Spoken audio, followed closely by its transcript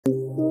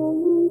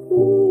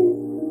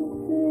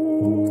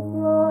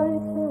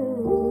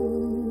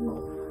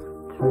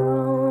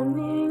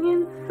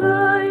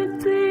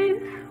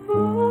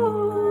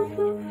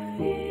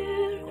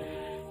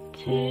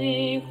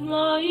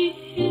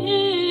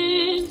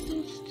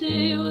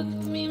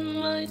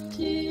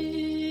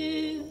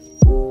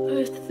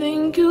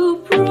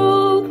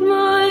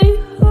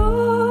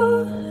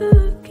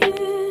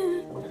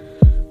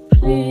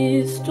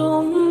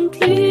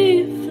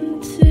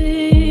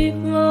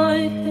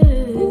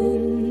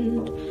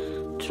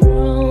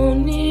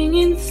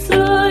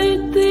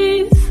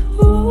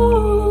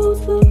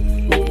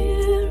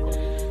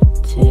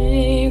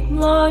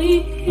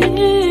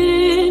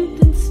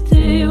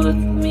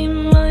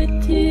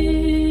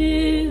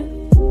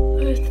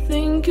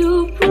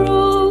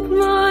broke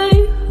my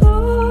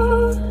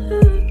heart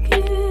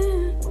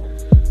again.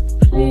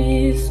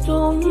 Please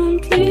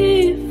don't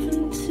leave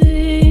and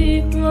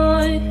take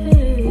my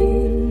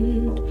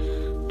hand.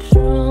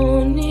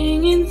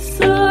 Drowning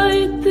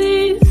inside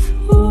these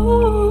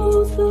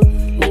walls of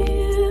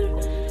fear.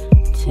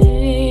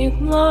 Take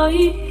my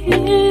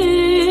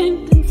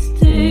hand and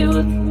stay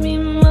with me,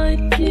 my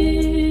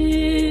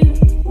dear.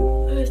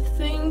 I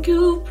think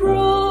you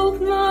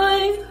broke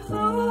my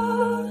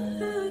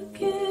heart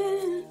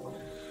again.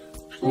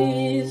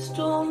 Please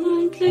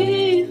don't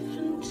leave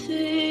and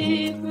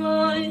take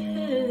my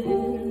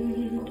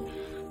hand.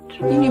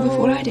 You knew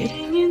before I did.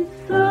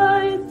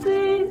 Inside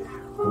these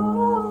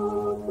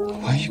walls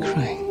of Why are you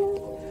crying?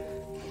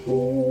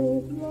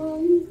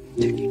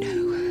 Don't you know?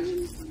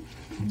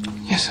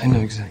 Yes, I know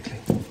exactly.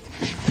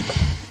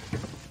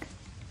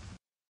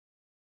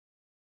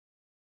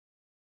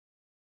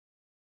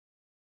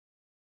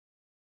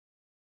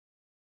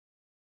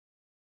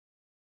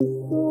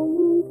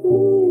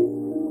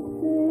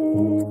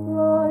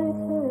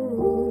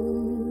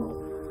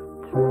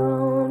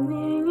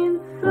 drowning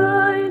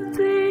inside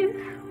these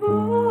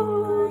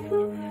walls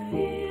of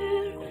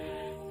fear.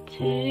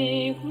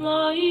 Take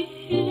my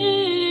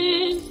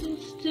hand and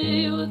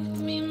stay with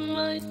me,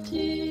 my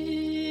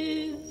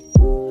dear.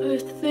 I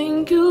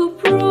think you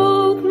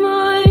broke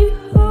my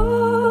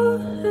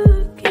heart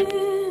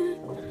again.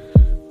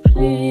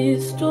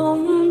 Please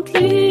don't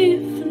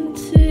leave and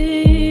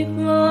take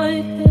my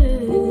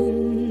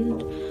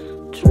hand.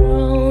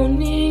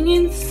 Drowning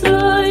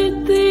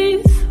inside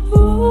these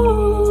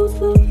walls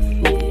of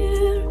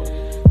fear.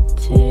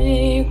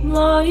 Take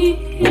my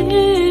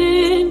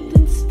hand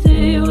and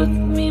stay with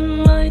me,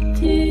 my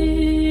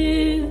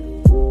dear.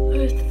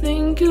 I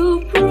think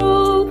you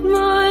broke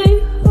my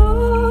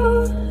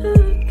heart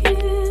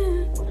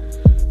again.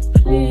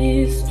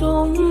 Please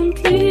don't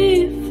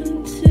leave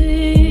and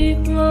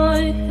take my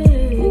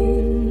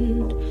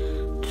hand.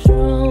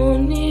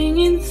 Drowning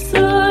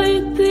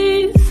inside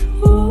these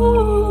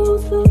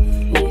walls of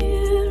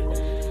fear.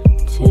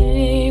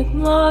 Take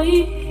my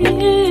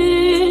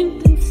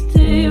hand and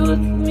stay with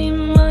me,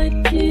 my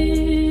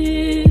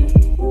dear.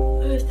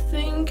 I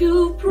think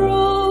you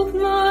broke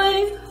my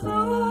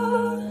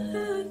heart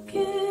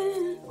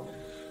again.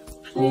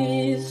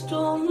 Please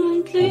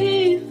don't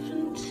leave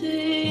and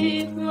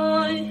take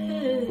my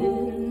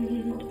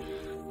hand.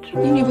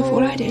 You knew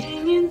before I did.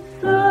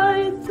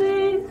 Inside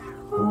these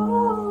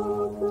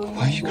walls of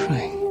Why are you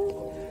crying?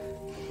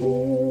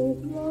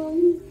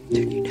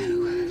 Don't you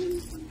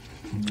know?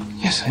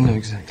 Yes, I know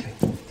exactly.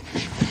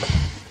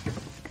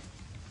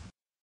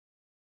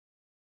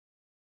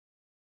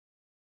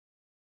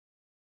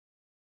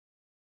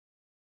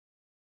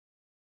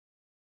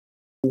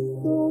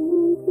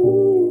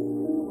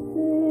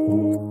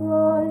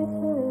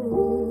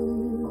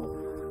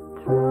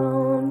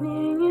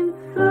 drowning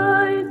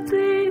inside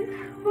these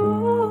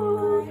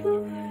walls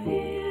of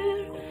fear.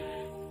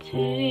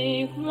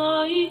 Take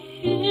my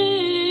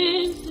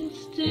hand and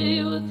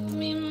stay with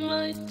me,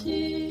 my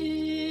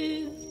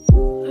dear.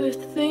 I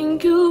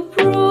think you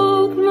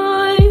broke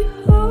my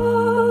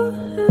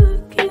heart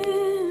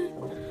again.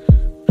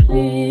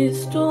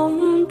 Please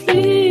don't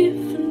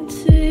leave and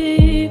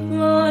take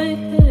my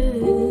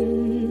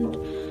hand.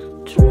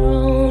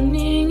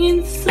 Drowning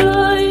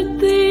inside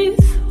these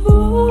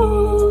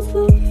walls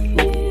of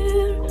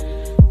fear.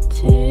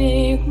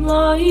 Take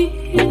my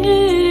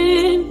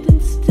hand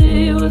and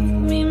stay with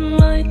me,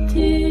 my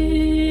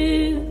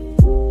dear.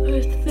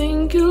 I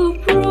think you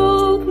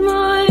broke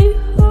my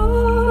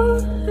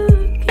heart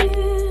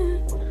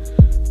again.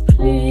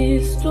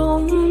 Please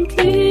don't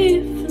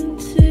leave and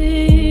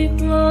take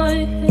my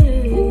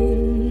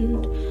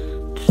hand.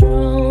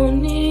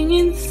 Drowning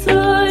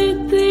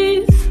inside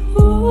these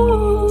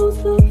walls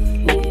of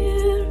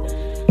fear.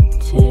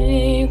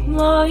 Take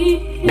my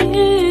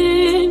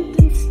hand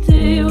and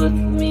stay with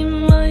me,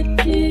 my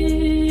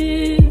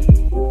dear.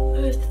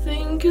 I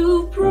think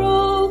you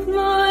broke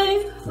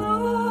my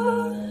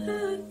heart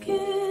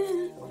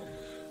again.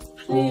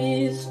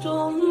 Please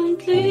don't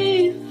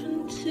leave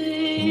and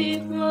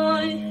take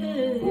my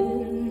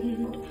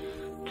hand.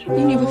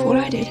 You knew before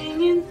I did.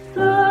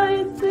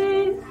 Inside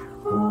these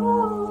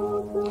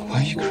walls of Why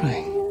are you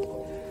crying?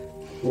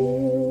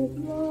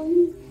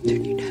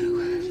 Don't you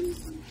know?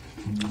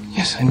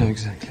 Yes, I know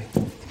exactly.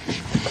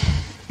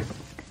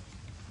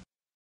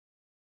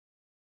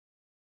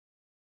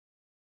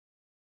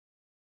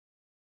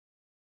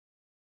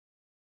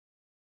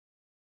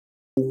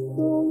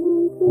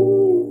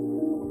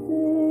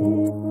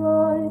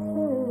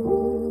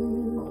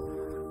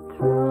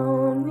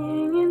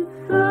 drowning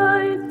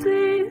inside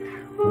these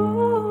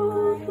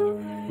walls of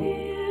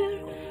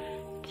fear.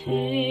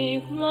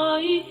 Take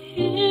my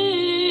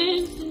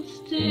hand and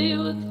stay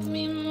with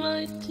me,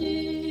 my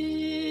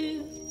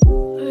dear.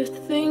 I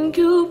think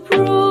you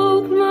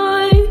broke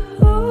my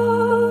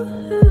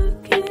heart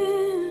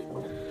again.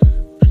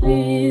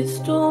 Please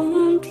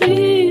don't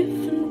leave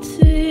and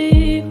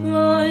take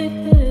my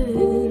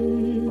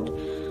hand.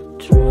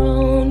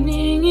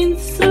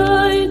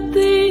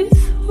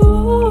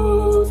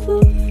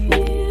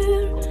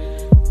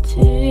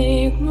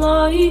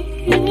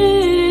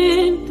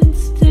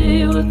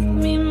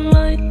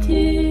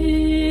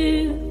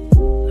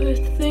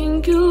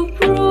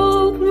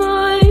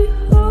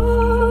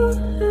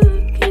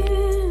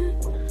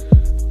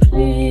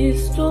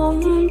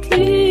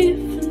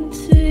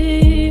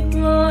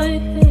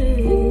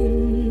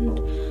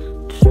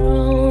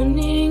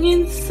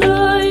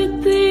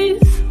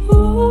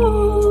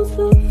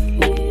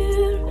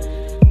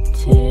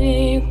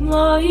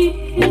 my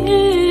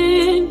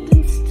hand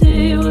and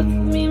stay with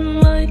me,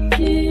 my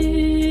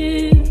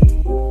dear.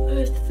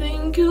 I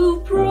think you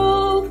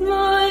broke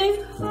my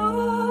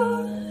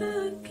heart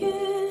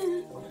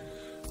again.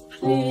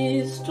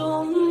 Please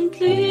don't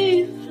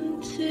leave and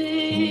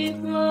take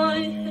my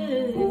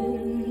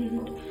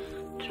hand.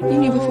 You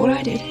knew before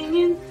I did.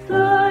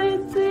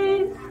 Inside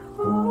these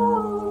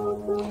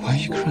walls. Why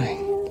are you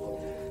crying?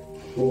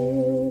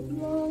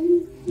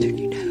 Don't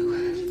you know?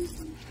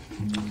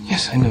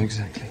 Yes, I know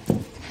exactly.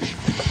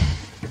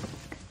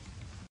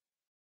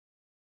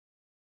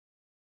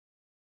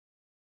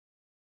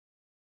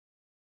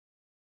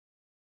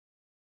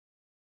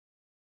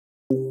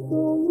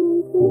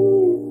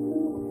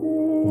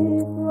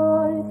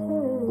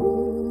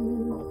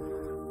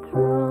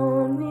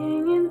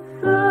 Drowning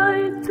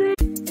inside the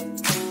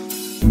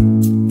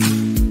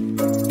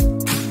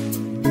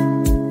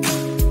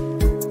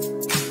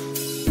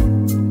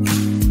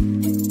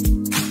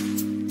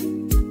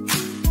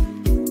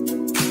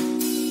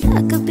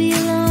I could be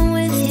alone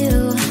with you,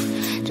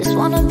 just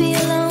wanna be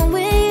alone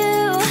with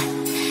you.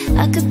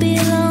 I could be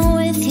alone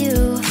with you,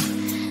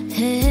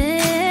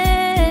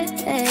 hey,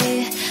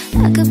 hey.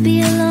 I could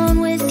be alone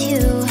with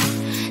you,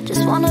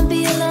 just wanna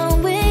be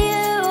alone with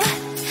you.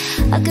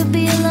 I could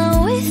be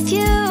alone with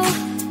you,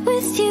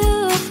 with you.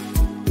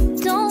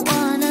 Don't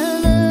wanna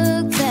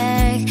look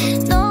back,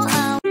 no,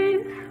 I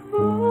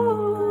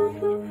walls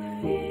of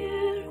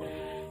fear.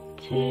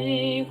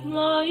 Take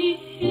my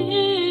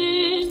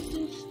hand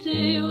and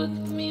stay with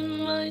me,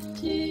 my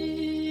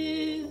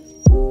dear.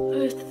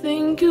 I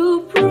think you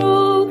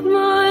broke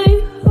my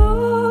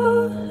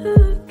heart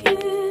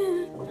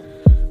again.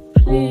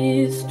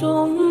 Please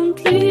don't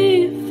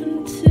leave and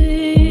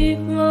take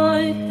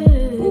my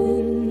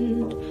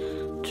hand.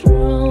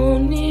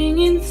 Drowning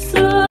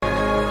inside.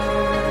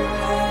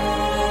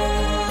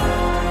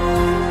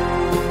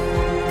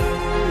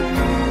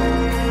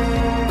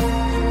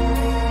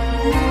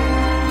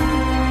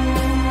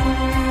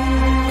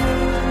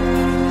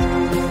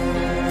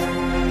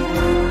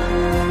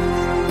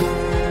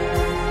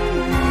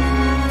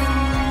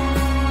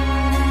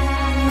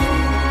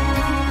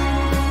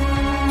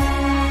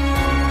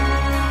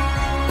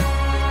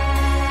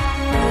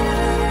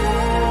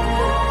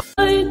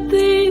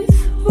 These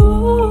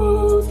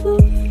walls of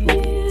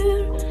fear.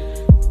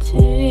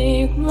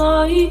 Take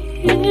my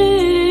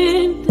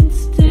hand and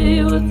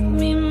stay with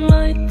me,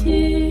 my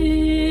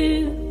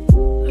dear.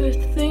 I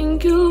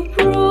think you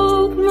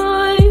broke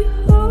my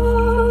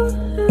heart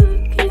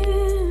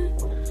again.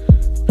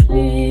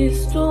 Please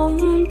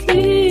don't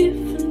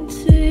leave and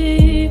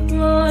take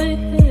my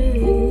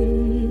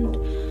hand.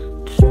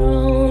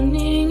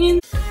 Drowning in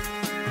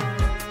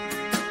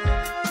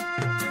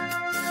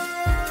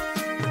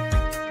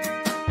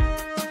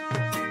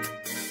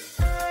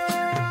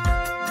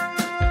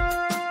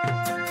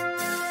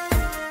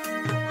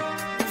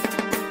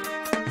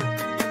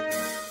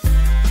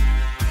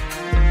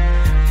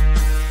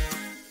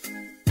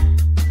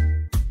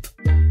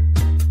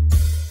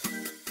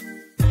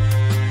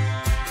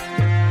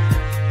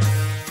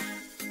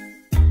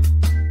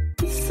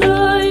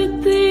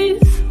inside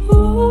these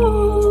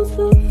walls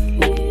of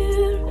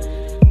fear.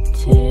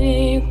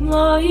 Take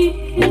my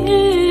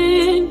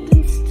hand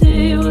and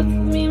stay with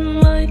me,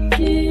 my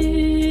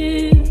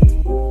dear.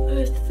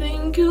 I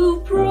think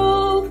you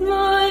broke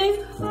my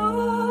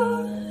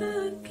heart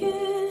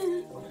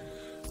again.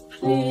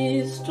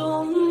 Please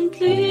don't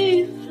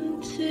leave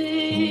and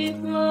take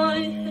my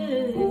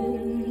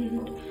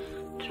hand.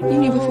 You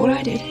knew before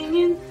I did. Drowning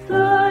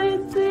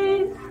inside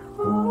these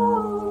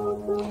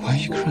walls of Why are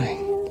you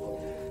crying?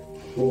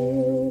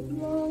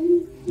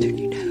 Don't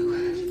you know?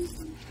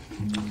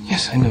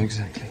 Yes, I know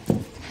exactly.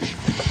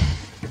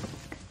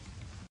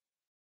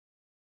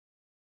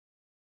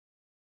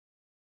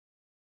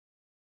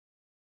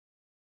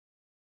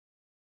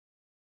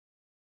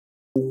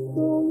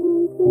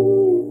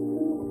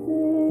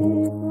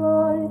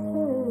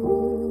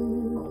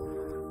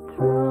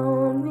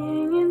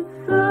 drowning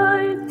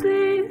inside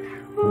these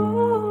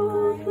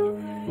walls of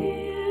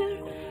fear.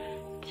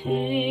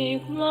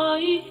 Take my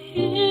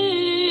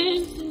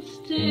hand and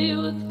stay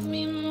with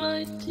me,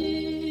 my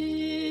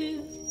dear.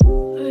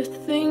 I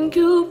think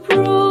you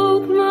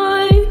broke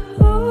my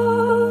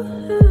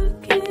heart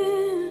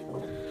again.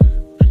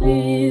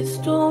 Please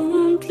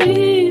don't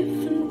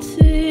leave and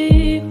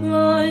take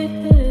my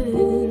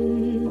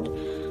hand.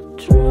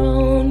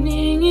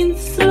 Drowning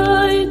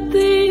inside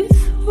these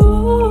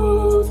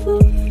walls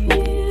of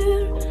fear.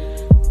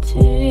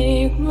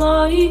 Take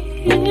my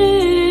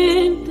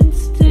hand and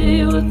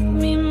stay with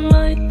me,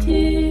 my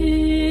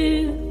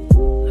dear.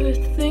 I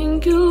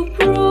think you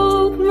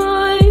broke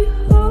my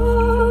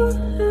heart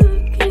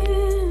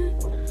again.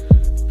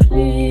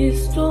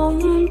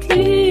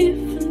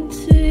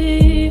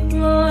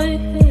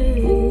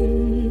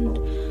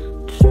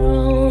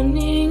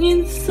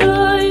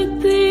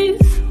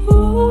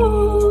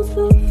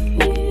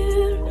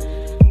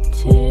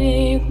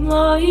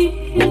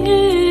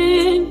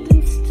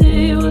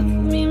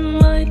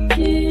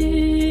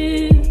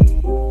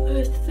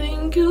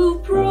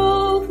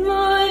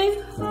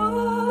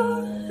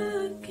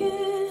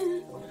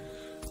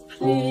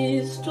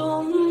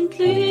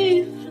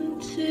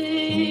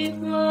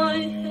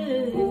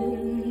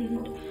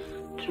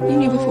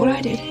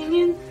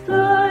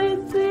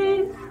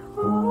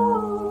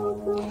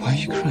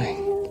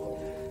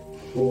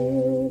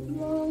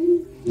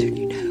 Don't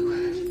you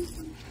know?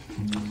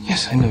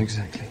 Yes, I know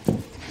exactly.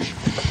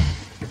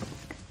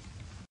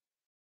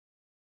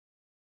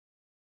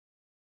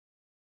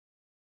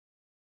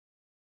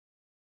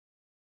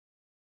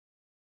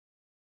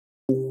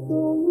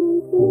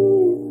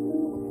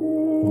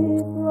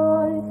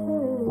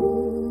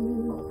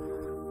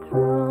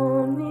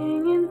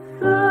 Drowning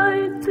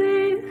inside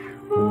these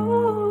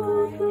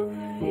walls of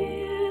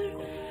fear.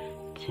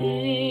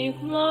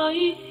 Take my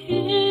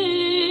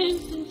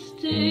hand and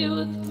stay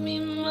with me,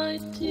 my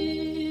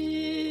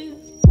dear.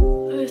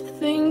 I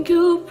think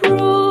you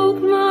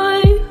broke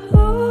my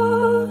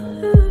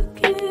heart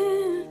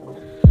again.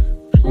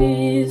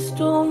 Please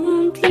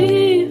don't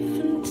leave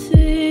and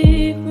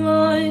take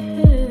my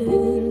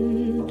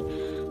hand.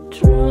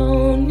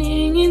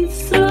 Drowning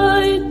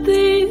inside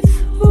these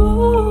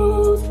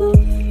walls of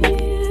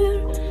fear.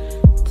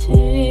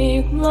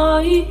 Take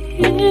my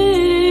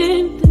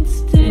hand and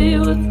stay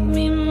with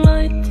me,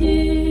 my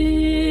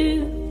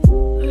dear.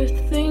 I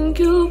think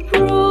you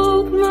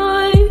broke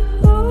my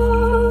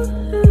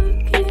heart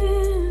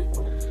again.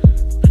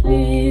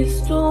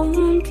 Please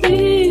don't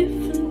leave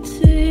and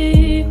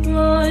take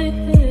my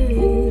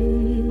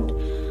hand.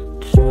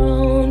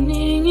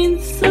 Drowning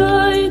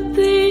inside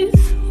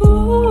these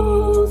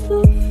walls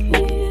of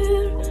fear.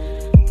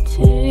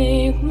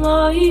 Take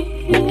my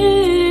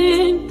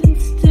hand and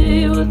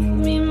stay with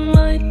me,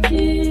 my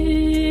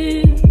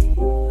dear.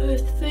 I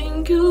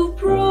think you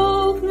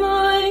broke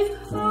my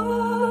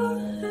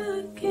heart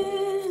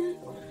again.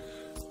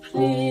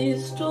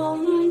 Please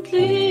don't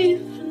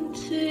leave and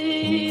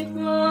take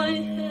my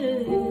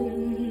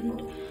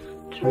hand.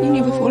 You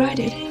knew before I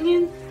did. Drowning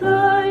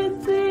inside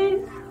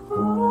these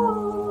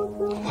walls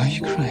of Why are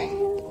you crying?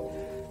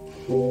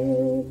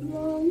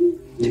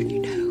 Don't you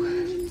know?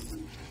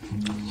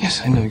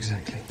 Yes, I know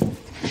exactly.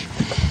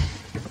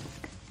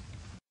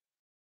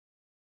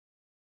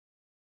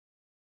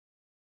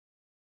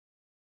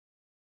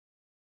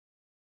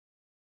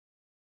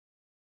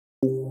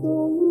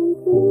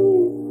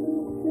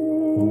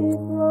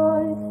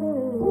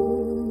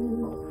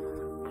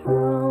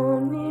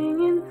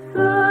 Drowning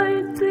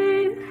inside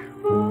these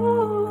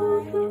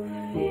walls of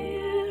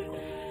fear.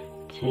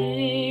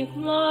 Take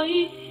my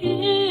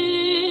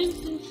hand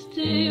and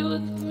stay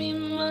with me,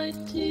 my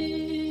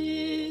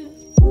dear.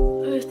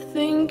 I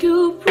think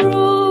you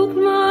broke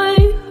my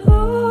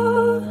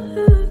heart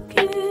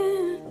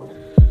again.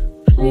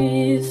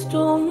 Please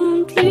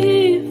don't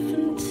leave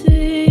and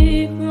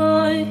take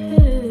my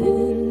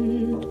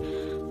hand.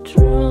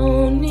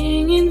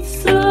 Drowning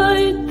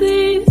inside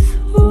these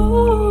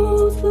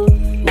walls of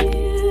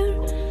fear.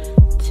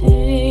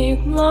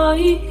 Take my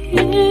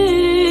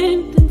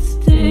hand and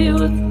stay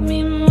with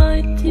me,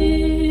 my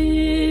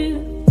dear.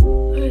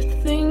 I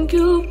think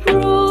you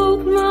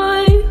broke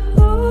my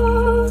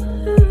heart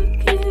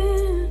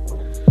again.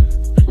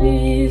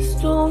 Please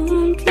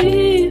don't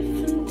leave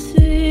and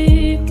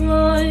take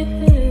my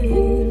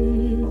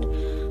hand.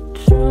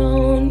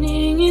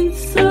 Drowning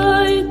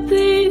inside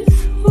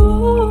these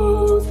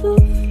walls of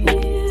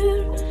fear.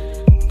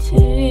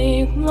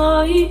 Take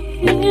my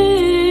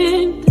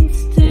hand and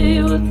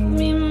stay with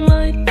me,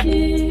 my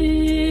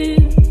dear.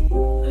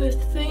 I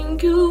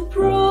think you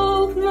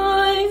broke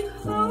my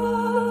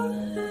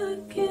heart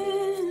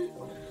again.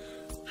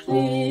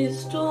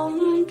 Please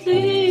don't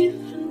leave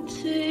and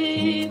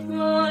take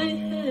my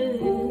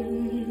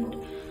hand.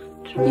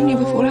 You knew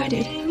before I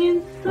did. Drowning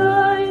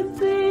inside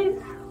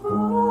these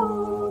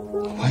walls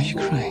of Why are you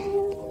crying?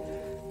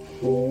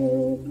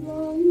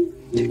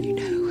 Don't you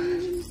know?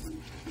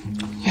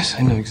 Yes,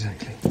 I know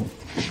exactly.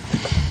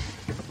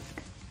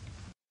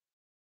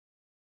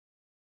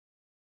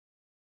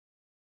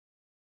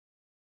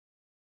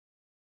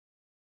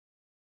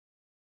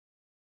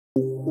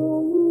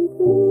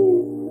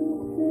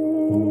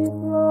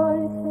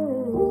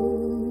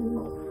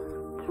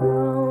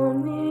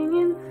 Drowning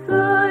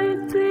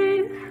inside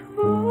these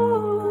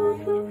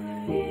walls of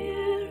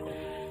fear.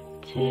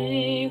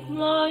 Take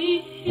my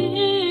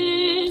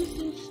hand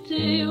and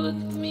stay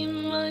with me,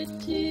 my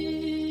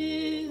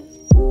dear.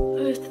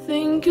 I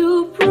think you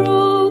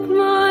broke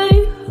my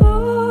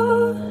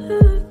heart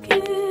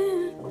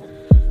again.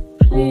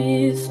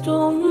 Please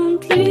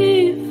don't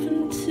leave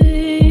and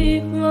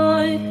take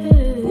my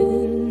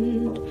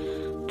hand.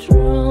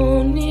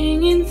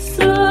 Drowning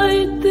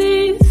inside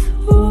these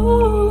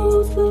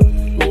walls of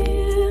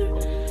fear.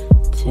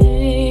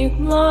 Take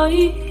my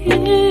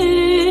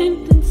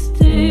hand and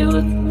stay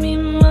with me,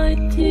 my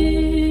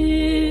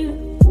dear.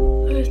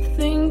 I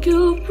think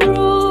you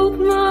broke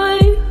my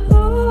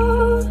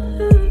heart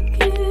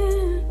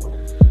again.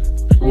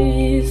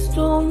 Please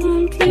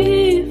don't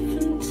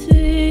leave and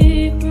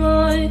take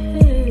my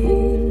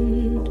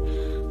hand.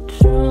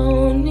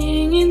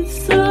 Drowning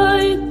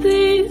inside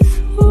these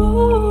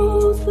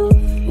walls of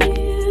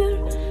fear.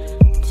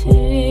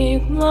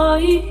 Take my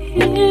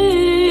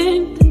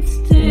hand and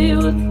stay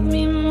with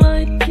me,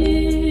 my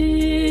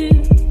dear.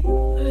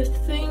 I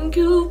think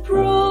you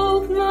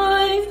broke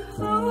my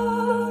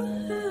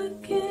heart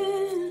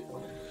again.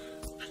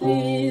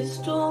 Please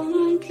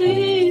don't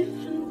leave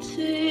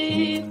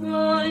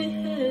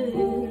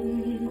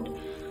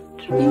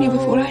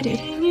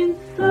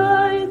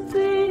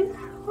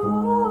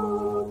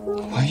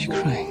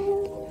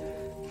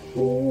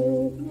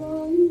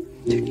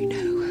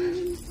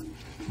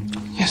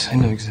Yes, I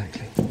know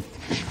exactly.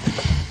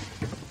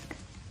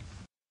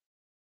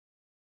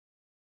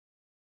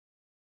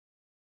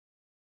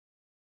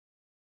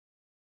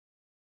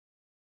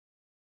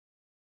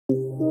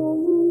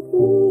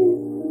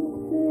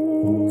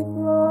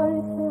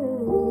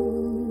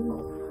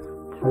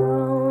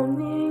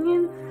 Drowning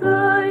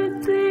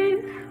inside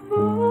these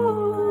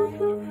walls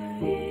of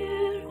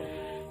fear.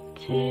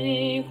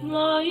 Take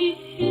my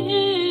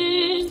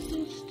hand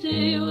and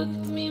stay with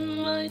me,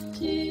 my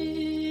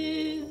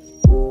dear.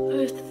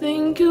 I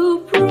think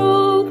you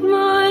broke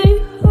my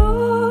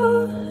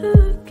heart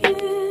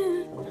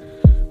again.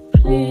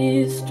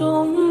 Please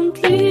don't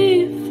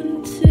leave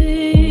and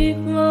take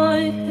my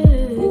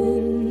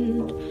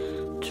hand.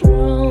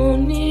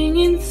 Drowning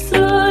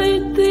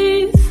inside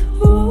these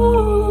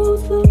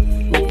walls of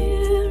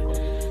fear.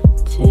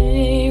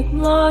 Take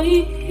my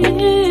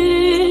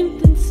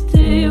hand and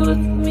stay with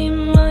me,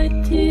 my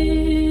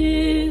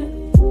dear.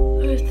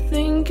 I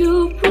think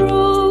you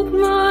broke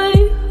my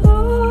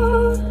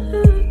heart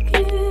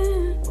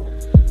again.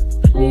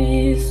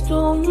 Please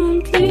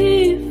don't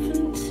leave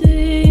and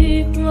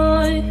take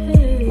my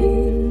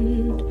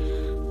hand.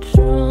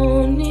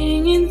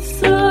 Drowning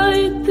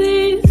inside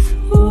these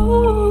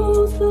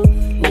walls of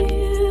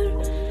fear.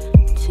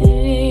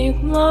 Take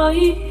my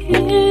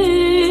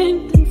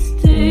hand and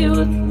stay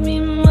with me,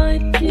 my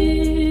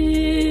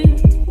dear.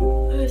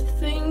 I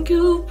think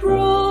you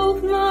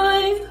broke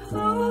my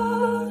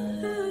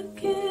heart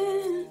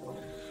again.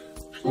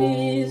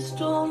 Please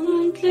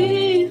don't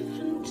leave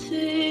and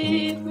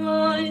take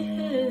my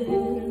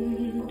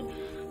hand.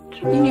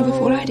 You knew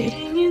before I did.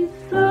 Drowning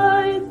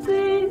inside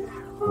these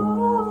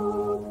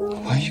walls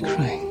of Why are you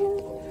crying?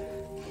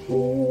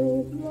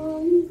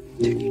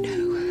 Don't you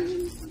know?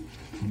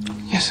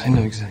 Yes, I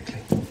know exactly.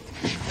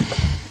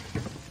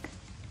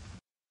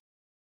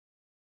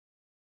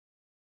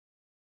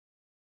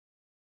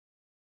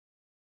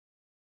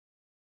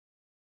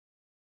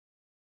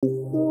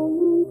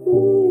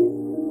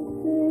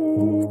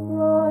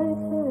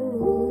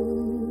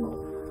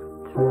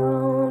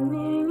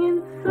 Drowning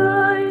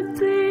inside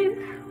these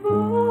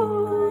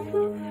walls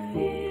of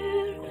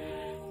fear.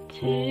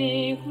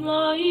 Take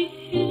my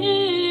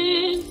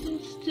hand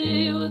and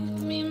stay with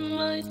me,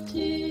 my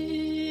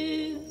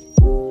dear.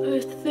 I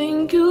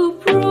think you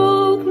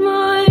broke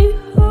my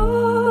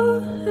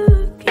heart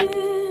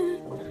again.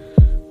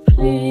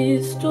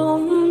 Please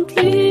don't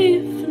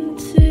leave and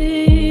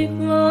take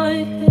my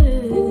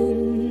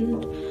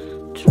hand.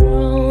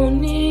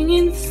 Drowning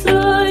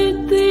inside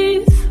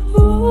these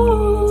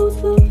walls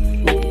of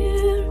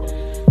fear.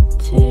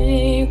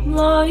 Take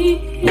my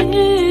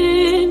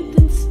hand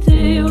and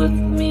stay with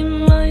me,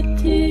 my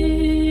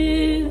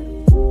dear.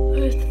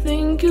 I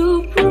think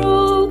you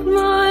broke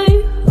my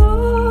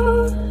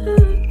heart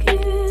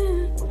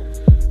again.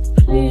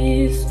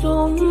 Please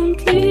don't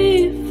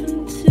leave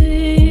and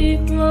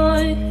take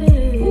my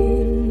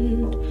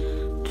hand.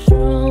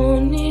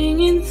 Drowning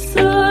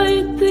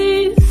inside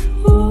these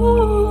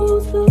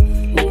walls of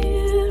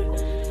fear.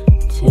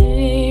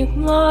 Take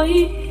my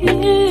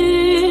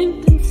hand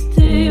and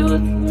stay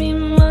with me,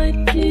 my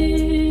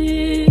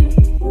dear.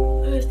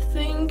 I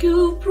think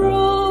you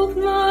broke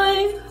my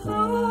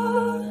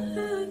heart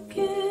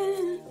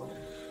again.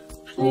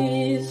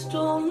 Please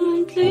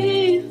don't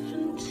leave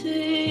and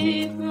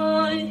take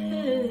my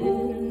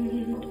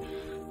hand.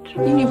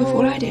 You knew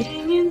before I did.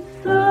 Drowning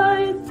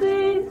inside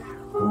these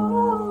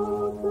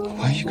walls of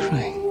Why are you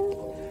crying?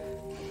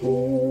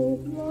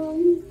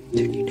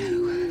 Don't you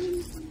know?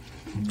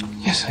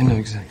 Yes, I know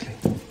exactly.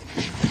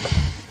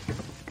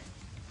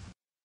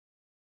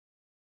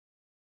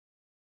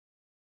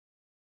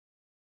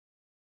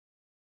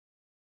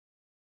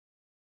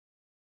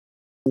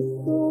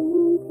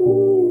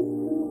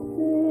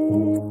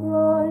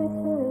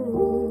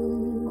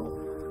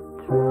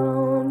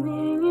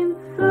 Drowning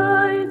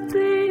inside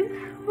these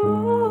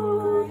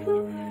walls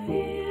of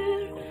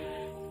fear.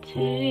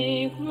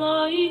 Take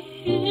my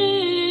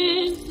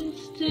hand and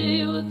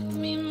stay with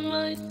me,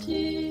 my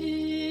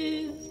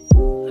dear.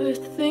 I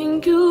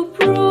think you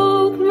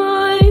broke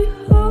my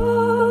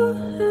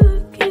heart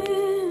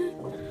again.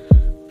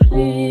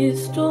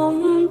 Please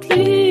don't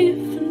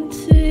leave and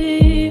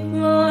take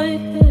my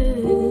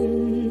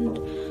hand.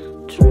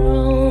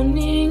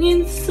 Drowning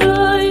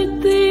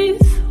inside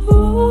these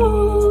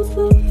walls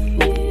of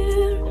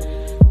fear.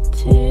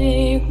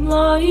 Take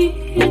my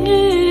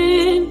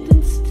hand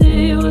and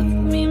stay with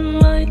me,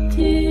 my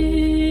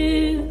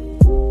dear.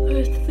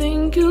 I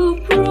think you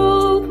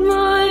broke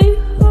my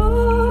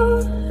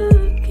heart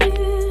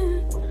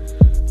again.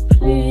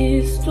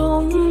 Please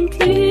don't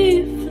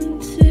leave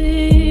and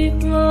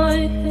take my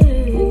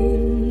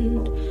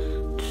hand.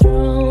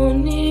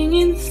 Drowning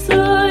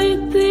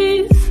inside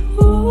these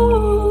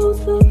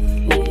walls of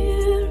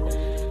fear.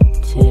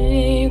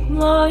 Take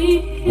my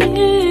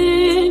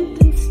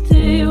hand and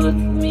stay with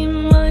me,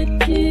 my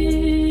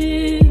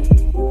dear.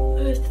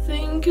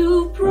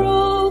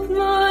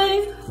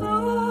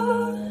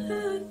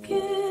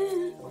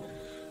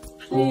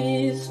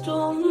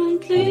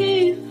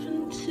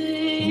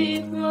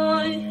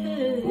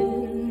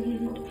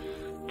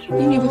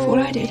 You knew before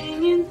I did.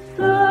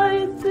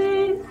 Inside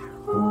these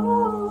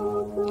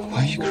walls of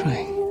Why are you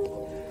crying?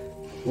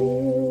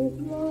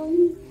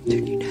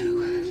 Don't you know?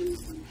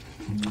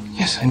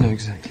 Yes, I know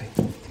exactly.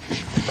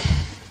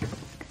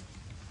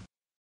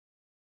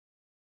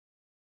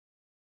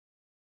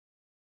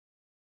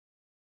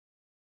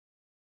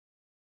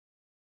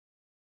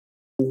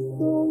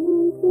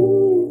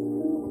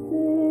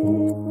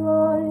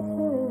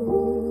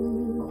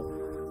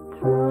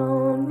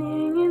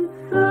 drowning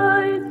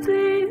inside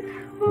these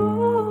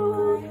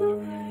walls of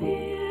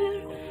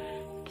fear.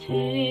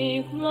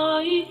 Take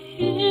my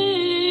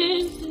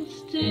hand and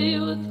stay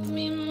with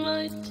me,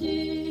 my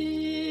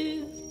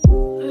dear.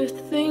 I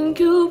think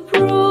you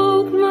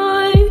broke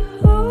my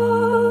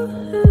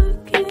heart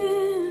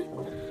again.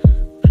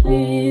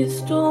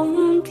 Please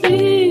don't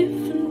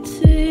leave and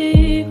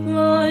take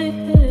my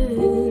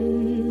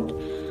hand.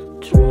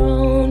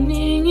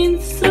 Drowning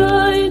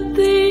inside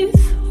these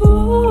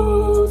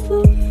walls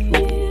of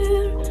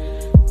fear.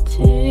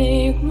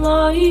 Take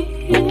my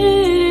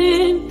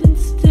hand and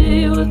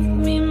stay with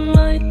me,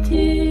 my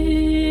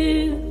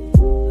dear.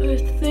 I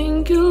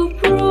think you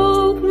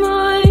broke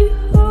my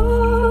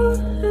heart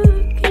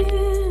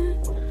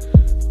again.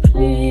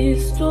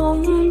 Please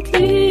don't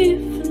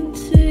leave and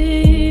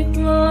take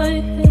my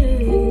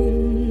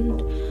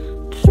hand.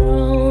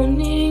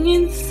 Drowning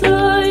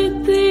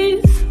inside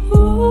these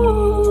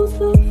walls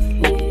of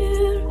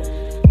fear.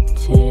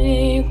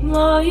 Take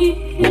my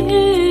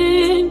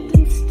hand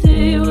and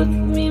stay with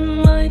me,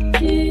 my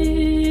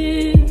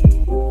dear.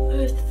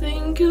 I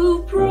think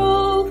you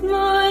broke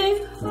my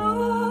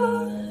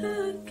heart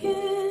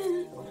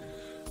again.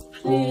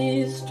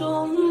 Please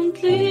don't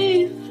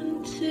leave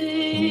and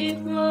take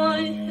my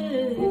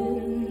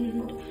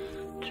hand.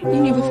 You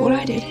knew before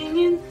I did. Drowning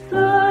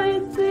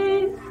inside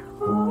these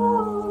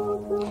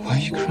walls of Why are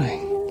you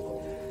crying?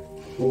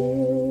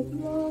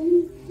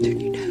 Don't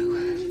you know?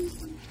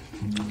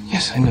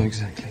 Yes, I know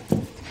exactly.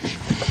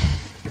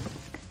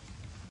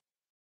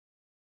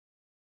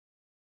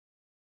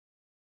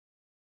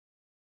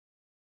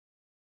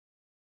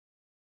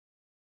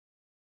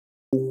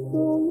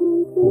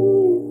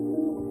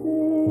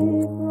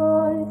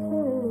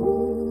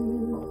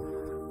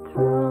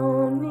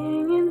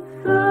 drowning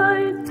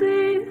inside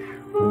these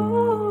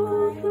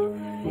walls of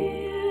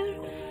fear.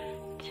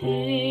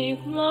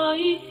 Take my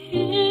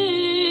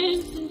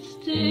hand and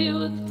stay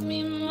with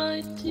me,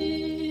 my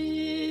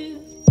dear.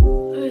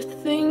 I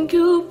think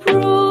you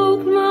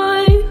broke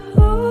my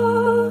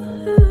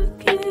heart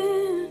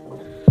again.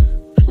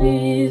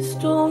 Please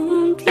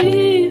don't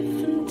leave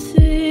and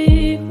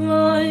take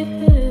my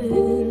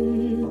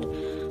hand.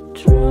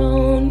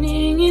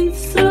 Drowning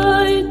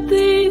inside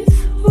these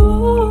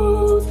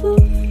walls of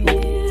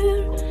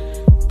fear.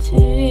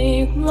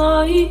 Take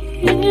my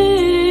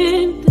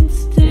hand and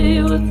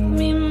stay with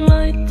me,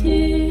 my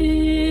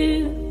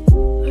dear.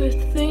 I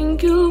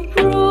think you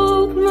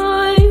broke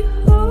my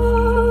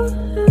heart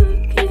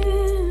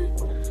again.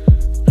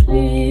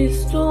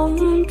 Please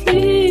don't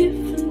leave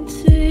and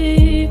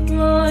take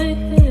my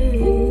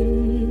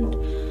hand.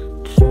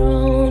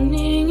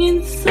 Drowning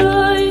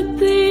inside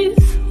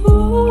these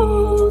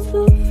walls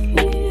of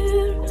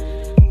fear.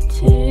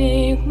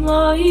 Take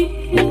my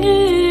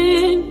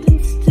hand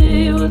and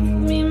stay with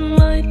me,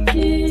 my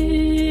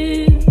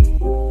dear.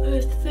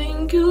 I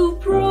think you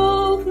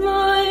broke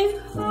my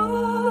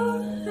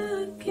heart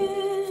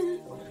again.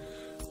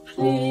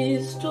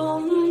 Please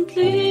don't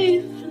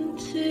leave and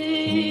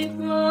take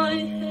my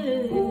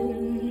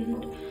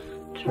hand.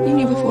 You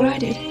knew before I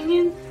did. Drowning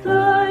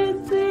inside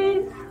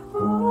these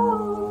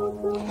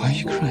walls of Why are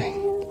you crying?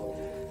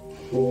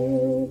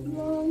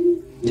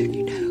 Don't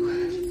you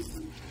know?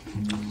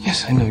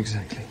 Yes, I know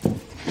exactly.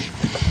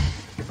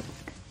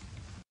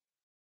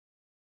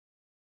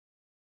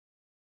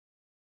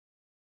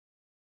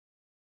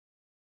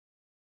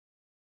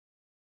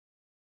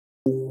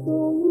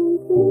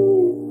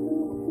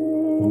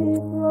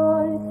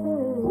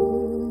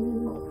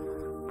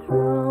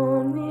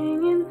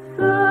 drowning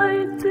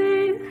inside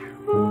these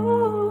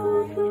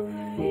walls of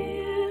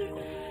fear.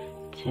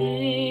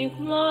 Take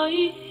my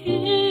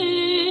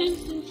hand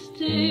and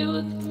stay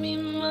with me,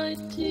 my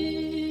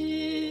dear.